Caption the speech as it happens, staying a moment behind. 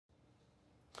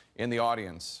In the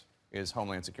audience is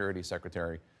Homeland Security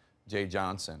Secretary Jeh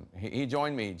Johnson. He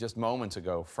joined me just moments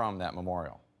ago from that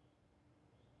memorial.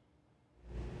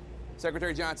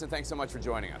 Secretary Johnson, thanks so much for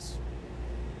joining us.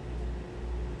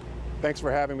 Thanks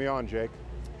for having me on, Jake.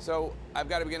 So I've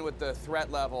got to begin with the threat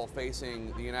level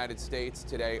facing the United States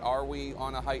today. Are we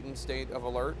on a heightened state of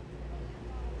alert?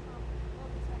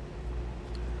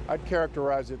 I'd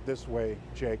characterize it this way,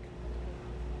 Jake.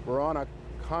 We're on a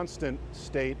constant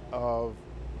state of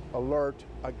alert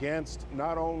against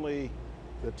not only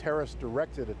the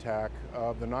terrorist-directed attack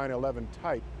of the 9/11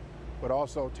 type, but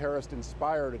also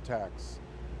terrorist-inspired attacks,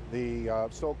 the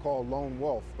so-called lone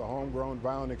wolf, the homegrown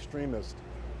violent extremist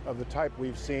of the type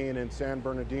we've seen in San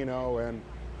Bernardino and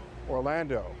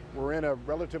Orlando. We're in a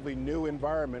relatively new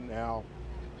environment now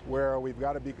where we've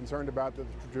got to be concerned about the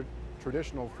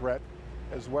traditional threat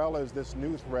as well as this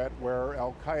new threat where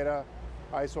Al-Qaeda,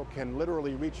 ISIL can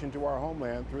literally reach into our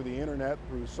homeland through the internet,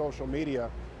 through social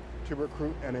media, to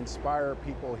recruit and inspire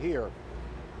people here,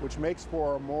 which makes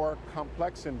for a more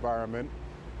complex environment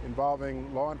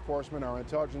involving law enforcement, our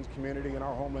intelligence community, and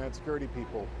our Homeland Security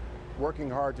people working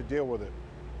hard to deal with it.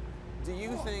 Do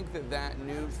you think that that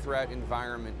new threat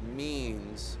environment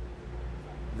means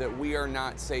that we are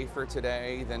not safer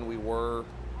today than we were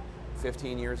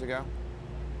 15 years ago?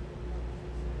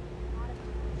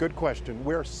 Good question.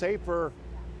 We're safer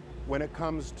when it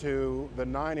comes to the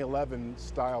 9/11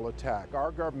 style attack.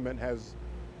 Our government has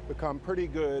become pretty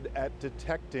good at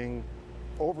detecting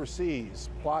overseas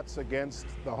plots against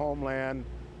the homeland.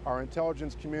 Our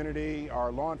intelligence community,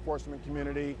 our law enforcement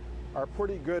community are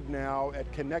pretty good now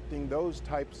at connecting those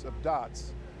types of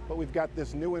dots. But we've got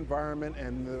this new environment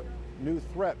and the new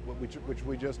threat, which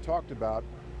we just talked about,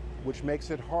 which makes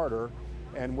it harder.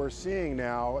 And we're seeing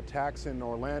now attacks in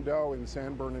Orlando and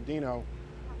San Bernardino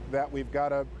that we've got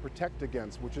to protect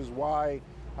against, which is why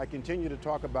I continue to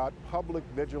talk about public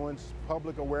vigilance,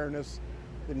 public awareness,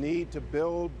 the need to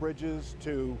build bridges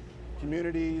to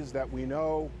communities that we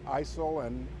know ISIL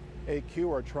and AQ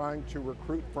are trying to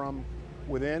recruit from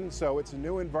within. So it's a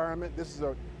new environment. This is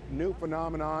a new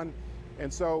phenomenon.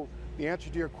 And so the answer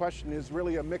to your question is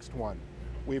really a mixed one.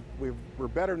 We're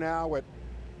better now at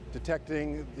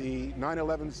detecting the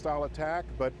 9/11 style attack,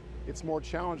 but it's more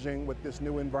challenging with this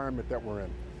new environment that we're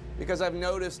in. Because I've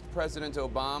noticed President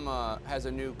Obama has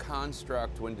a new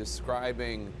construct when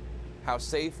describing how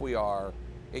safe we are.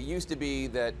 It used to be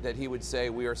that he would say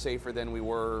we are safer than we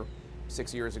were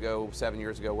 6 years ago, 7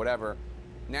 years ago, whatever.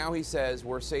 Now he says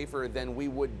we're safer than we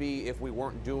would be if we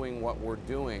weren't doing what we're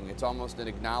doing. It's almost an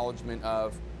acknowledgement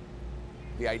of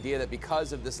the idea that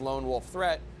because of this lone wolf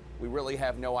threat, we really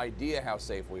have no idea how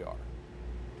safe we are.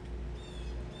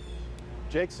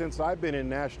 Jake, since I've been in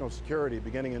national security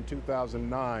beginning in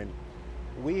 2009,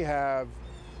 we have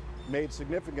made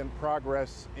significant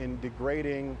progress in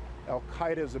degrading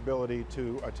Al-Qaeda's ability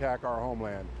to attack our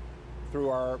homeland through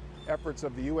our efforts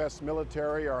of the U.S.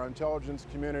 military, our intelligence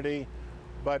community.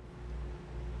 But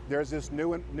there's this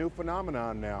new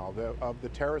phenomenon now of the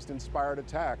terrorist-inspired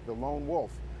attack, the lone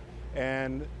wolf.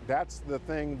 And that's the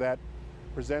thing that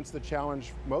presents the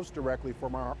challenge most directly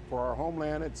for our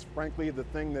homeland. It's frankly the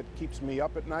thing that keeps me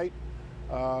up at night,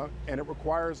 and it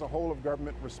requires a whole of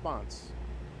government response.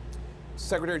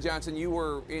 Secretary Johnson, you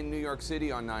were in New York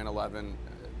City on 9/11.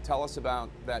 Tell us about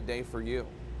that day for you.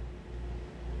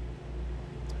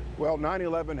 Well,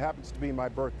 9/11 happens to be my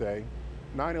birthday.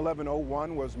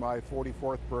 9/11/01 was my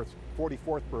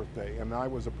 44th birthday, and I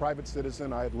was a private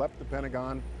citizen. I had left the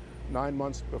Pentagon 9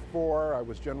 months before. I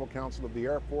was General Counsel of the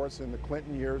Air Force in the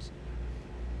Clinton years.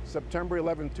 September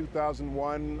 11,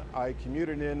 2001, I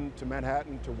commuted into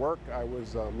Manhattan to work. I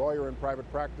was a lawyer in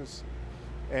private practice.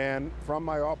 And from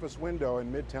my office window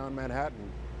in Midtown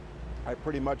Manhattan, I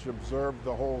pretty much observed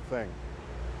the whole thing.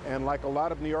 And like a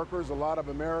lot of New Yorkers, a lot of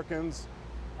Americans,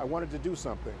 I wanted to do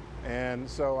something. And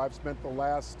so I've spent the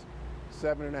last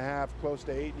 7.5, close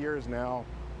to 8 years now,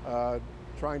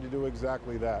 trying to do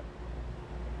exactly that.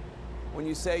 When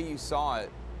you say you saw it,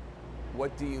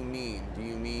 what do you mean? Do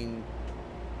you mean,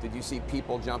 did you see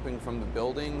people jumping from the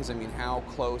buildings? I mean, how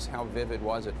close, how vivid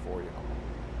was it for you?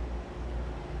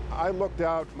 I looked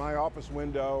out my office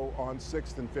window on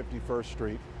 6th and 51st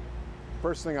Street.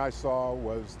 First thing I saw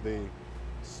was the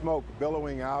smoke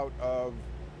billowing out of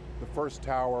the first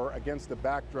tower against the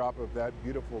backdrop of that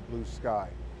beautiful blue sky.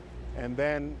 And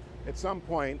then at some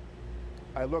point,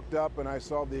 I looked up and I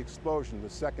saw the explosion, the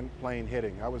second plane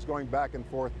hitting. I was going back and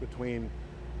forth between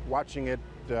watching it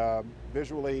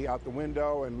visually out the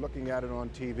window and looking at it on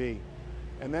TV.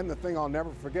 And then the thing I'll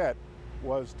never forget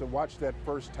was to watch that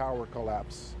first tower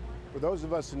collapse. For those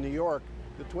of us in New York,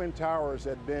 the Twin Towers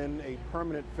had been a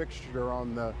permanent fixture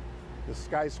on the the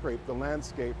skyscraper, the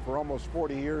landscape for almost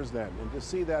 40 years then. And to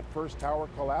see that first tower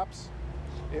collapse,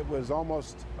 it was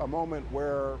almost a moment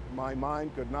where my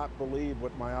mind could not believe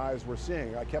what my eyes were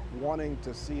seeing. I kept wanting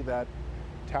to see that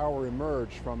tower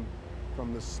emerge from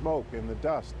the smoke and the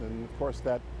dust, and of course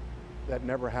that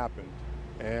never happened.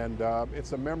 And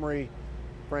it's a memory,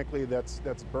 frankly, that's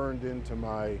burned into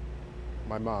my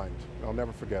mind. I'll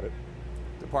never forget it.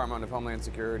 Department of Homeland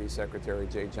Security Secretary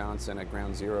Jeh Johnson at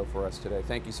Ground Zero for us today.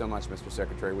 Thank you so much, Mr.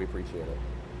 Secretary. We appreciate it.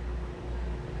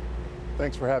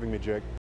 Thanks for having me, Jake.